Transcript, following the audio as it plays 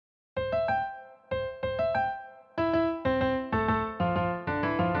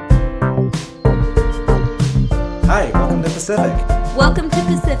Pacific. Welcome to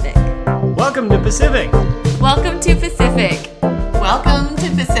Pacific. Welcome to Pacific. Welcome to Pacific. Welcome to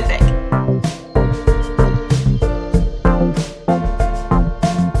Pacific.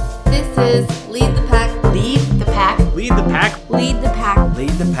 This is Lead the Pack. Lead the Pack. Lead the pack. Lead the Pack. Lead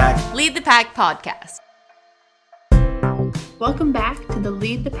the pack. Lead the Pack podcast. Welcome back to the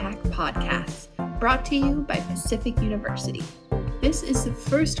Lead the Pack podcast, brought to you by Pacific University. This is the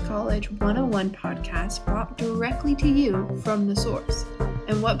first College 101 podcast brought directly to you from the source.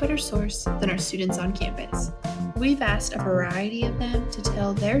 And what better source than our students on campus? We've asked a variety of them to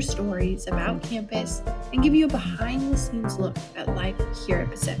tell their stories about campus and give you a behind-the-scenes look at life here at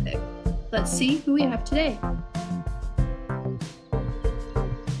Pacific. Let's see who we have today.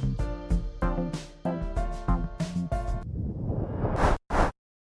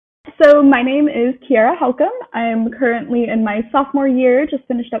 So my name is Kiara Helcom. I'm currently in my sophomore year, just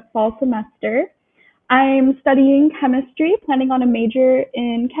finished up fall semester. I'm studying chemistry, planning on a major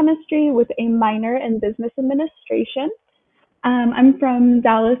in chemistry with a minor in business administration. I'm from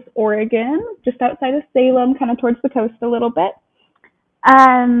Dallas, Oregon, just outside of Salem, kind of towards the coast a little bit.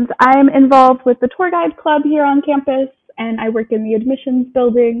 And I'm involved with the tour guide club here on campus, and I work in the admissions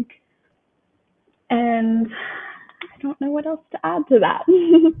building. And I don't know what else to add to that.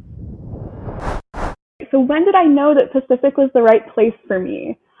 So when did I know that Pacific was the right place for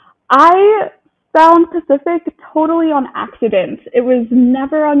me? I found Pacific totally on accident. It was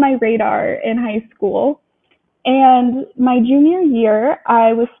never on my radar in high school. And my junior year,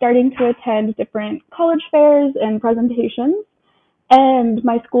 I was starting to attend different college fairs and presentations. And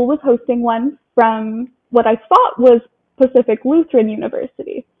my school was hosting one from what I thought was Pacific Lutheran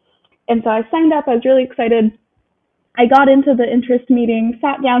University. And so I signed up. I was really excited. I got into the interest meeting,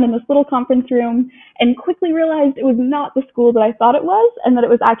 sat down in this little conference room, and quickly realized it was not the school that I thought it was, and that it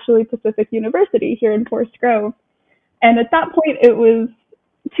was actually Pacific University here in Forest Grove. And at that point, it was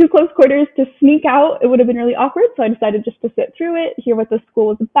too close quarters to sneak out. It would have been really awkward, so I decided just to sit through it, hear what the school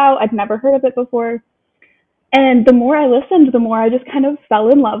was about. I'd never heard of it before. And the more I listened, the more I just kind of fell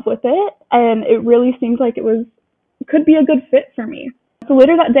in love with it, and it really seemed like it could be a good fit for me. So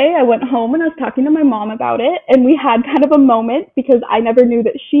later that day, I went home and I was talking to my mom about it, and we had kind of a moment because I never knew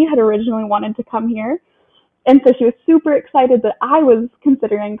that she had originally wanted to come here. And so she was super excited that I was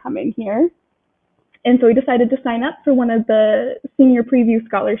considering coming here. And so we decided to sign up for one of the senior preview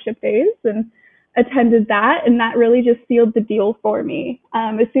scholarship days and attended that, and that really just sealed the deal for me.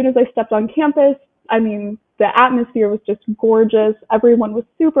 As soon as I stepped on campus, the atmosphere was just gorgeous. Everyone was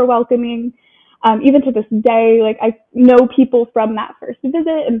super welcoming. Even to this day, I know people from that first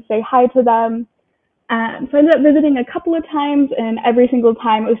visit and say hi to them. So I ended up visiting a couple of times, and every single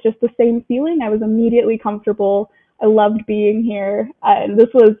time it was just the same feeling. I was immediately comfortable. I loved being here. And this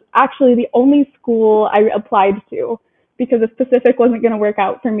was actually the only school I applied to, because if Pacific wasn't going to work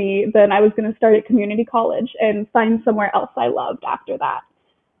out for me, then I was going to start at community college and find somewhere else I loved after that.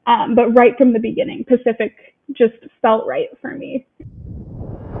 But right from the beginning, Pacific just felt right for me.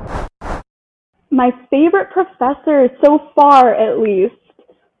 My favorite professor, so far at least,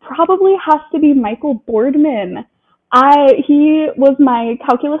 probably has to be Michael Boardman. He was my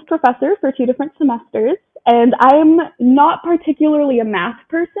calculus professor for 2 different semesters, and I'm not particularly a math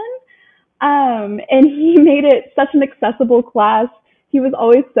person, and he made it such an accessible class. He was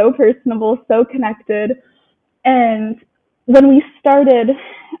always so personable, so connected, and when we started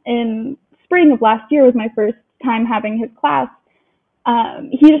in spring of last year was my first time having his class.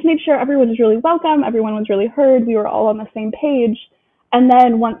 He just made sure everyone was really welcome, everyone was really heard, we were all on the same page. And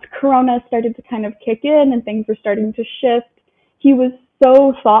then once Corona started to kind of kick in and things were starting to shift, he was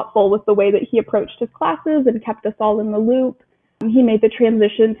so thoughtful with the way that he approached his classes and kept us all in the loop. He made the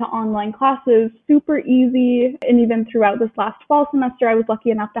transition to online classes super easy, and even throughout this last fall semester, I was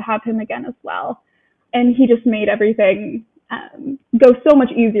lucky enough to have him again as well. And he just made everything go so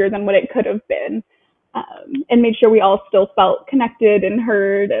much easier than what it could have been. And made sure we all still felt connected and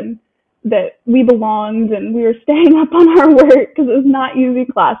heard, and that we belonged, and we were staying up on our work because it was not easy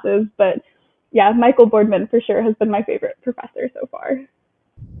classes. But yeah, Michael Boardman for sure has been my favorite professor so far.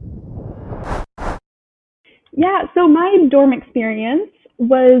 Yeah, so my dorm experience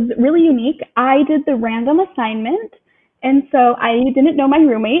was really unique. I did the random assignment, and so I didn't know my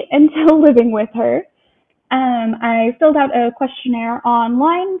roommate until living with her. I filled out a questionnaire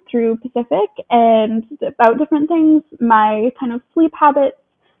online through Pacific and about different things, my kind of sleep habits,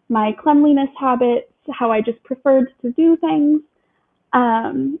 my cleanliness habits, how I just preferred to do things.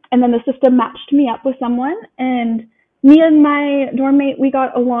 And then the system matched me up with someone, and me and my dorm mate, we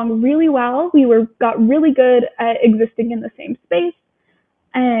got along really well. We got really good at existing in the same space,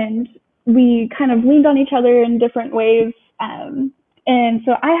 and we kind of leaned on each other in different ways. And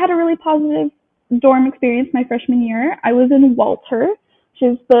so I had a really positive dorm experience my freshman year. I was in Walter,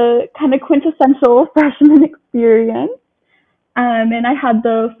 which is the kind of quintessential freshman experience. And I had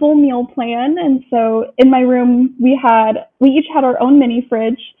the full meal plan. And so in my room, we each had our own mini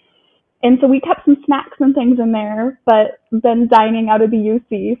fridge. And so we kept some snacks and things in there, but then dining out of the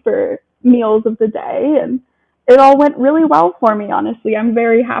UC for meals of the day. And it all went really well for me, honestly. I'm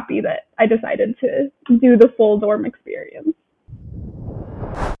very happy that I decided to do the full dorm experience.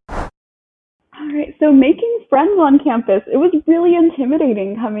 All right, so making friends on campus, it was really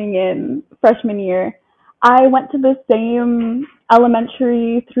intimidating coming in freshman year. I went to the same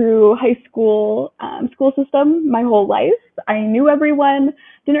elementary through high school school system my whole life. I knew everyone,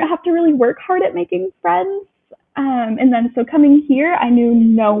 didn't have to really work hard at making friends. And then so coming here, I knew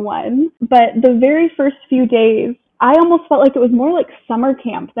no one. But the very first few days, I almost felt like it was more like summer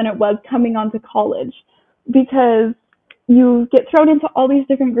camp than it was coming onto college, because you get thrown into all these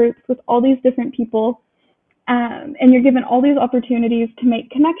different groups with all these different people, and you're given all these opportunities to make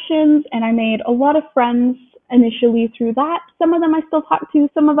connections. And I made a lot of friends initially through that. Some of them I still talk to,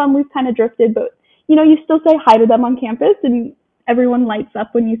 some of them we've kind of drifted, but you still say hi to them on campus and everyone lights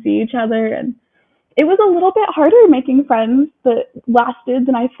up when you see each other. And it was a little bit harder making friends that lasted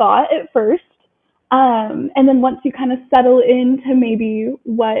than I thought at first. And then once you kind of settle into maybe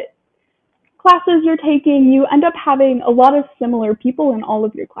what classes you're taking, you end up having a lot of similar people in all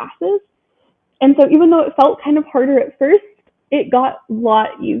of your classes. And so even though it felt kind of harder at first, it got a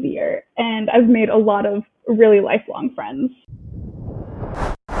lot easier. And I've made a lot of really lifelong friends.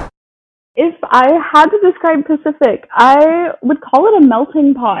 If I had to describe Pacific, I would call it a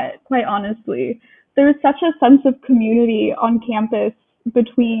melting pot, quite honestly. There's such a sense of community on campus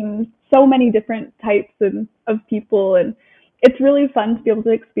between so many different types of people, and it's really fun to be able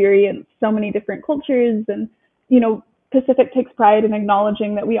to experience so many different cultures. And Pacific takes pride in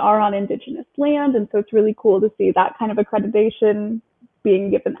acknowledging that we are on Indigenous land, and so it's really cool to see that kind of accreditation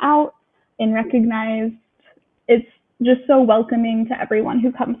being given out and recognized. It's just so welcoming to everyone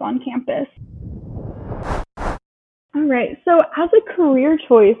who comes on campus. All right, so as a career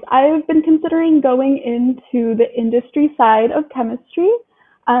choice, I've been considering going into the industry side of chemistry,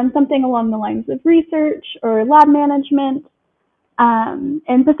 something along the lines of research or lab management.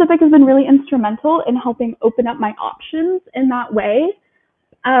 And Pacific has been really instrumental in helping open up my options in that way.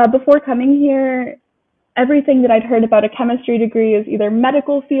 Before coming here, everything that I'd heard about a chemistry degree is either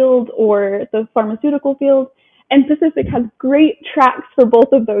medical field or the pharmaceutical field. And Pacific has great tracks for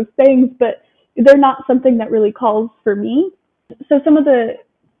both of those things, but they're not something that really calls for me. So some of the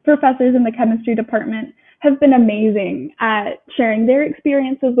professors in the chemistry department have been amazing at sharing their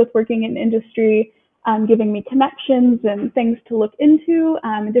experiences with working in industry, giving me connections and things to look into,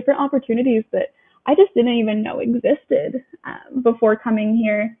 different opportunities that I just didn't even know existed before coming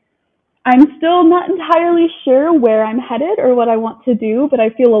here. I'm still not entirely sure where I'm headed or what I want to do, but I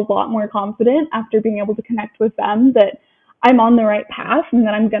feel a lot more confident after being able to connect with them that I'm on the right path and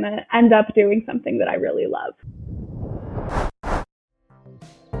that I'm going to end up doing something that I really love.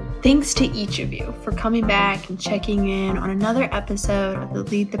 Thanks to each of you for coming back and checking in on another episode of the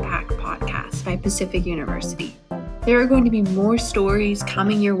Lead the Pack podcast by Pacific University. There are going to be more stories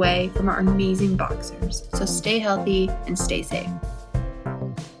coming your way from our amazing boxers, so stay healthy and stay safe.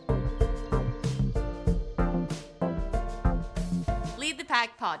 Lead the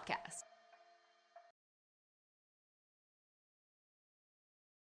Pack podcast.